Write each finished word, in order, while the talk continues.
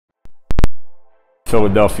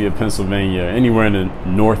Philadelphia, Pennsylvania, anywhere in the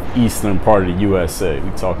northeastern part of the USA.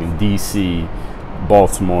 We're talking DC,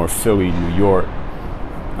 Baltimore, Philly, New York.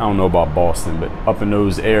 I don't know about Boston, but up in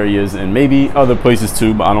those areas, and maybe other places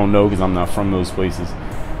too, but I don't know because I'm not from those places.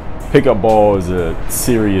 Pickup ball is a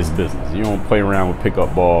serious business. You don't play around with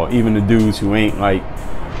pickup ball. Even the dudes who ain't like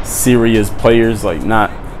serious players, like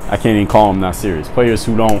I can't even call them not serious. Players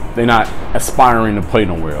who they're not aspiring to play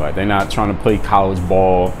nowhere. Like they're not trying to play college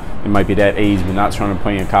ball. They might be that age, but not trying to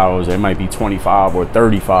play in college. They might be 25 or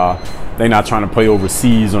 35. They're not trying to play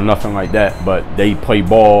overseas or nothing like that, but they play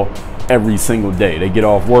ball every single day. They get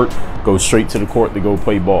off work, go straight to the court to go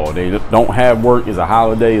play ball. They don't have work. It's a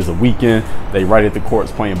holiday, it's a weekend. They right at the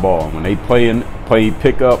courts playing ball. And when they play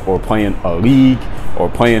pickup or playing a league or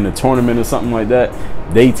playing a tournament or something like that,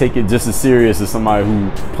 they take it just as serious as somebody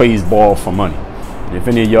who plays ball for money. And if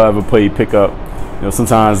any of y'all ever played pickup, you know,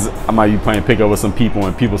 sometimes I might be playing pickup with some people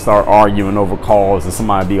and people start arguing over calls, and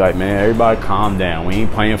somebody be like, man, everybody calm down. We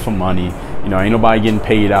ain't playing for money. You know, ain't nobody getting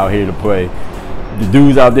paid out here to play. The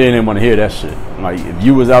dudes out there didn't want to hear that shit. Like, if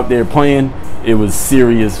you was out there playing, it was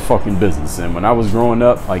serious fucking business. And when I was growing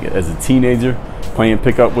up, like as a teenager, playing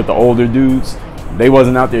pickup with the older dudes, they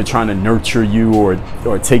wasn't out there trying to nurture you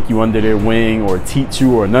or take you under their wing or teach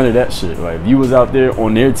you or none of that shit. Like, if you was out there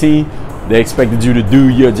on their team, they expected you to do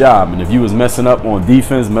your job. And if you was messing up on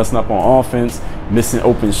defense, messing up on offense, missing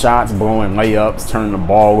open shots, blowing layups, turning the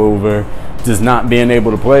ball over, just not being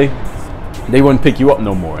able to play, they wouldn't pick you up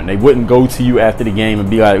no more. And they wouldn't go to you after the game and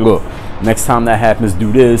be like, look, next time that happens,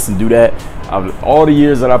 do this and do that. All the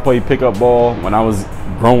years that I played pickup ball when I was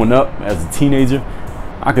growing up as a teenager,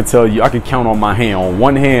 I could tell you, I could count on my hand, on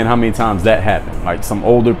one hand, how many times that happened. Like, some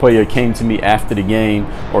older player came to me after the game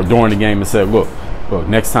or during the game and said, look,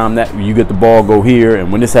 next time that you get the ball, go here,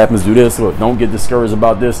 and when this happens, do this. Look, don't get discouraged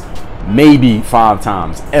about this. Maybe 5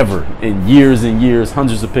 times ever in years and years,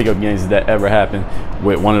 hundreds of pickup games that ever happened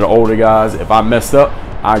with one of the older guys. If I messed up,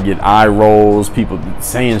 I get eye rolls, people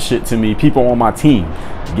saying shit to me, people on my team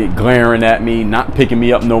get glaring at me, not picking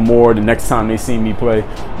me up no more the next time they see me play,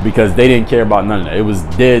 because they didn't care about none of that. It was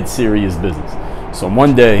dead serious business. So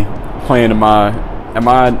one day, playing at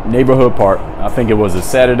my neighborhood park, I think it was a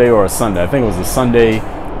Saturday or a Sunday. I think it was a Sunday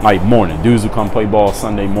like morning. Dudes would come play ball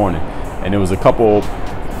Sunday morning, and there was a couple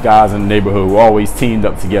guys in the neighborhood who always teamed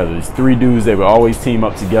up together. There's 3 dudes, they would always team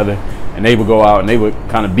up together, and they would go out and they would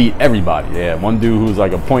kind of beat everybody. They had one dude who was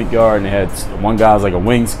like a point guard, and they had one guy was like a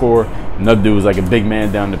wing scorer, another dude was like a big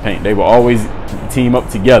man down the paint. They would always team up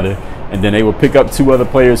together, and then they would pick up 2 other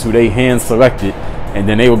players who they hand selected, and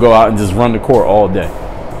then they would go out and just run the court all day.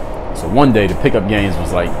 So one day the pickup games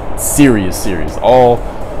was like serious. All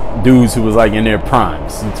dudes who was like in their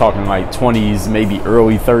primes. I'm talking like 20s, maybe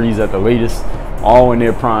early 30s at the latest. All in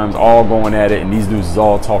their primes, all going at it, and these dudes is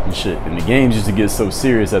all talking shit. And the games used to get so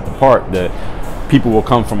serious at the park that people will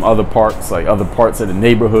come from other parks, like other parts of the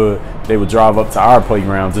neighborhood. They would drive up to our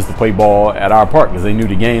playground just to play ball at our park because they knew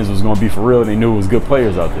the games was going to be for real. They knew it was good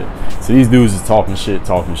players out there. So these dudes is talking shit,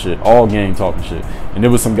 all game talking shit. And there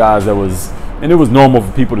was some guys that was, and it was normal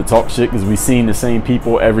for people to talk shit because we seen the same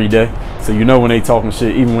people every day. So you know when they talking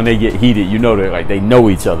shit, even when they get heated, you know that like they know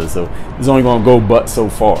each other. So it's only going to go but so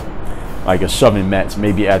far. Like a shoving match,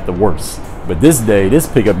 maybe at the worst. But this day, this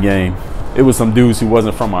pickup game, it was some dudes who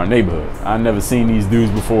wasn't from our neighborhood. I never seen these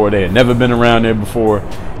dudes before. They had never been around there before.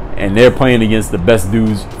 And they're playing against the best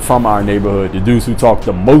dudes from our neighborhood. The dudes who talk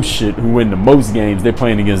the most shit, who win the most games, they're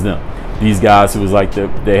playing against them. These guys who was like,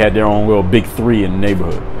 they had their own little big 3 in the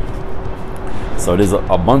neighborhood. So there's a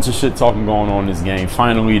bunch of shit talking going on in this game.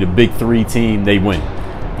 Finally, the big 3 team, they win.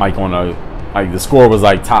 Like the score was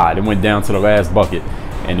like tied. It went down to the last bucket.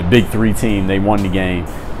 And the big 3 team, they won the game,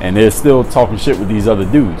 and they're still talking shit with these other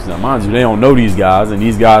dudes. Now, mind you, they don't know these guys, and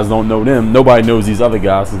these guys don't know them. Nobody knows these other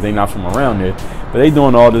guys because they're not from around there. But they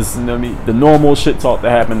doing all this, you know what I mean, the normal shit talk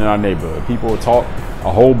that happened in our neighborhood. People would talk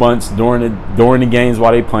a whole bunch during the games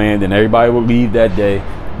while they playing, and everybody would leave that day.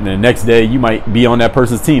 And the next day, you might be on that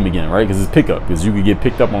person's team again, right? Because it's pickup, because you could get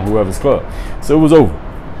picked up on whoever's club. So it was over.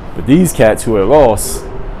 But these cats who had lost,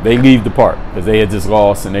 they leave the park because they had just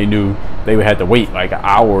lost, and they knew they would have to wait like an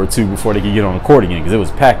hour or 2 before they could get on the court again because it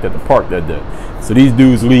was packed at the park that day. So these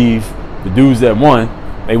dudes leave. The dudes that won,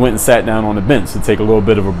 they went and sat down on the bench to take a little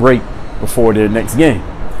bit of a break before their next game.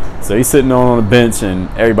 So he's sitting on the bench, and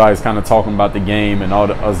everybody's kind of talking about the game, and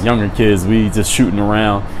all us younger kids, we just shooting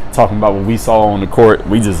around, talking about what we saw on the court.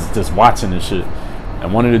 We just watching this shit.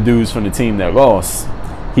 And one of the dudes from the team that lost,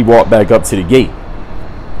 he walked back up to the gate.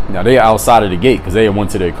 Now they outside of the gate because they had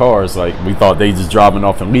went to their cars. Like, we thought they just driving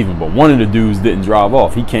off and leaving, but one of the dudes didn't drive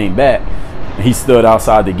off. He came back and he stood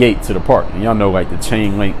outside the gate to the park. And y'all know, like, the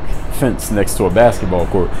chain link fence next to a basketball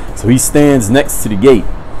court. So he stands next to the gate,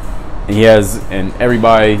 and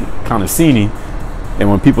everybody kind of seen him. And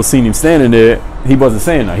when people seen him standing there, he wasn't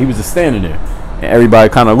saying nothing. He was just standing there, and everybody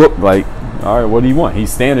kind of looked like, all right, what do you want?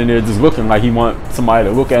 He's standing there just looking like he want somebody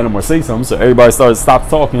to look at him or say something. So everybody stopped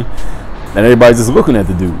talking, and everybody's just looking at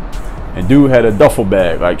the dude. And dude had a duffel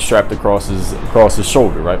bag like strapped across his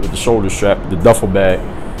shoulder, right, with the shoulder strap, the duffel bag.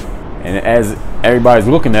 And as everybody's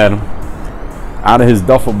looking at him, out of his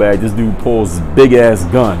duffel bag, this dude pulls this big ass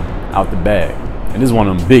gun out the bag. And this is one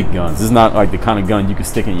of them big guns. This is not like the kind of gun you can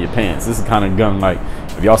stick in your pants. This is the kind of gun like,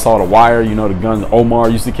 if y'all saw The Wire, you know the guns Omar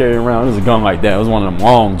used to carry around. It was a gun like that. It was one of them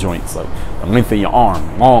long joints, like the length of your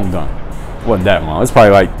arm, long gun. It wasn't that long. It's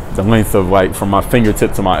probably like the length of like from my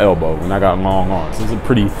fingertip to my elbow when I got long arms.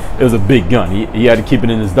 It was a big gun. He had to keep it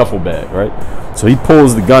in his duffel bag, right? So he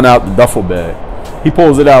pulls the gun out the duffel bag. He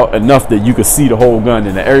pulls it out enough that you could see the whole gun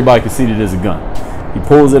and that everybody could see that there's a gun. He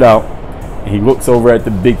pulls it out and he looks over at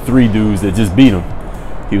the big three dudes that just beat him.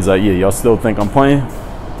 He was like, yeah, y'all still think I'm playing?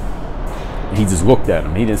 And he just looked at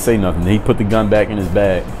him. He didn't say nothing. He put the gun back in his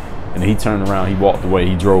bag, and then he turned around, he walked away,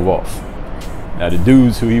 he drove off. Now the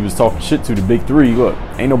dudes who he was talking shit to, the big three, look,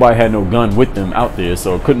 ain't nobody had no gun with them out there,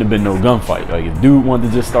 so it couldn't have been no gunfight. Like if dude wanted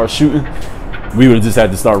to just start shooting, we would have just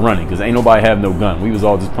had to start running, because ain't nobody have no gun. We was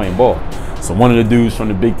all just playing ball. So one of the dudes from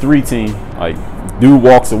the big three team, like dude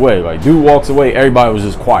walks away. Like dude walks away, everybody was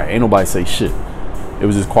just quiet. Ain't nobody say shit. It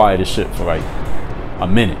was just quiet as shit for like a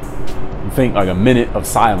minute. You think like a minute of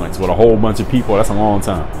silence with a whole bunch of people, that's a long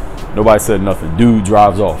time. Nobody said nothing. Dude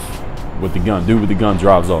drives off with the gun. Dude with the gun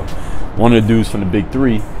drives off. One of the dudes from the big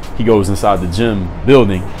three, he goes inside the gym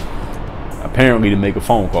building, apparently to make a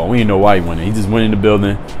phone call. We didn't know why he went in. He just went in the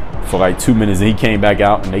building for like 2 minutes and he came back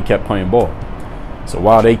out and they kept playing ball. So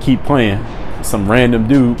while they keep playing, some random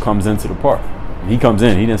dude comes into the park. He comes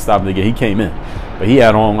in. He didn't stop to get. He came in, but he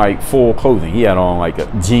had on like full clothing. He had on like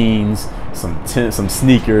jeans, some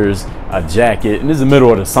sneakers, a jacket, and this is the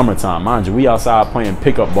middle of the summertime, mind you. We outside playing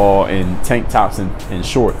pickup ball in tank tops and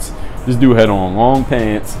shorts. This dude had on long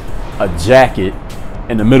pants, a jacket,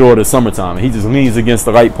 in the middle of the summertime. And he just leans against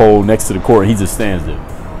the light pole next to the court. And he just stands there.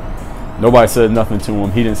 Nobody said nothing to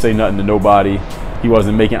him. He didn't say nothing to nobody. He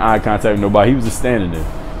wasn't making eye contact with nobody. He was just standing there.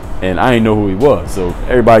 And I didn't know who he was. So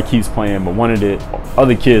everybody keeps playing. But one of the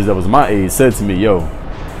other kids that was my age said to me, yo,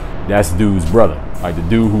 that's dude's brother. Like the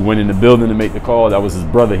dude who went in the building to make the call, that was his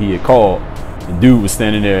brother he had called. The dude was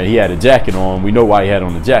standing there. He had a jacket on. We know why he had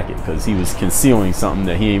on the jacket, because he was concealing something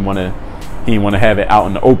that he didn't want to have it out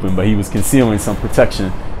in the open, but he was concealing some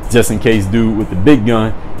protection just in case dude with the big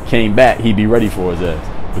gun came back, he'd be ready for his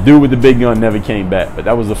ass. The dude with the big gun never came back, but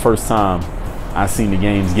that was the first time I seen the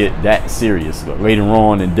games get that serious. Later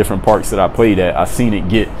on in different parks that I played at, I seen it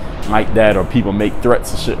get like that, or people make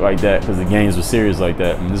threats and shit like that because the games were serious like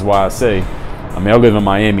that. And this is why I say, I mean, I live in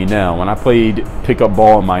Miami now. When I played pickup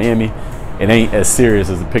ball in Miami, it ain't as serious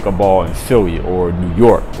as the pickup ball in Philly or New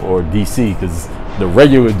York or DC, because the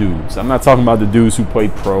regular dudes, I'm not talking about the dudes who play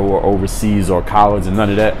pro or overseas or college and none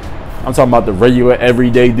of that. I'm talking about the regular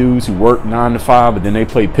everyday dudes who work 9 to 5, but then they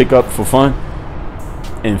play pickup for fun.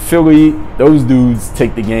 In Philly, those dudes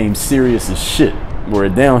take the game serious as shit. Where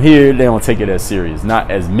down here, they don't take it as serious. Not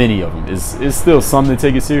as many of them. It's still some that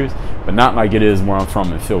take it serious, but not like it is where I'm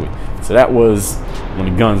from in Philly. So that was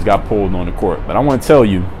when the guns got pulled on the court. But I want to tell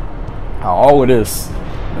you how all of this,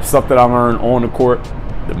 the stuff that I learned on the court,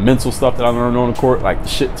 the mental stuff that I learned on the court, like the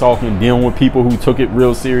shit talking, dealing with people who took it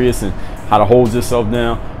real serious, and how to hold yourself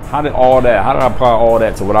down. How did I apply all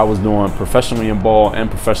that to what I was doing professionally in ball and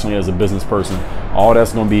professionally as a business person? All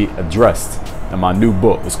that's going to be addressed in my new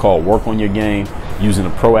book. It's called Work on Your Game, Using a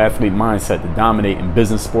Pro Athlete Mindset to Dominate in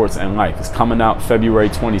Business, Sports, and Life. It's coming out February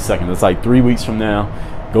 22nd. It's like 3 weeks from now.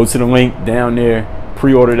 Go to the link down there,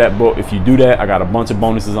 pre-order that book. If you do that, I got a bunch of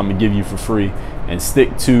bonuses I'm going to give you for free. And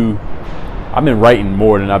stick to, I've been writing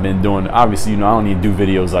more than I've been doing. Obviously, you know, I don't need to do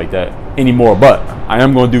videos like that anymore, but I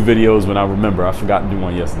am going to do videos when I remember. I forgot to do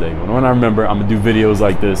one yesterday, but when I remember, I'm going to do videos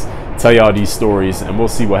like this, tell y'all these stories, and we'll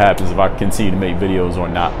see what happens if I continue to make videos or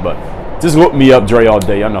not. But just look me up, Dre All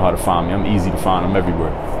Day. I know how to find me. I'm easy to find. I'm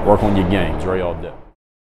everywhere. Work on your game, Dre All Day.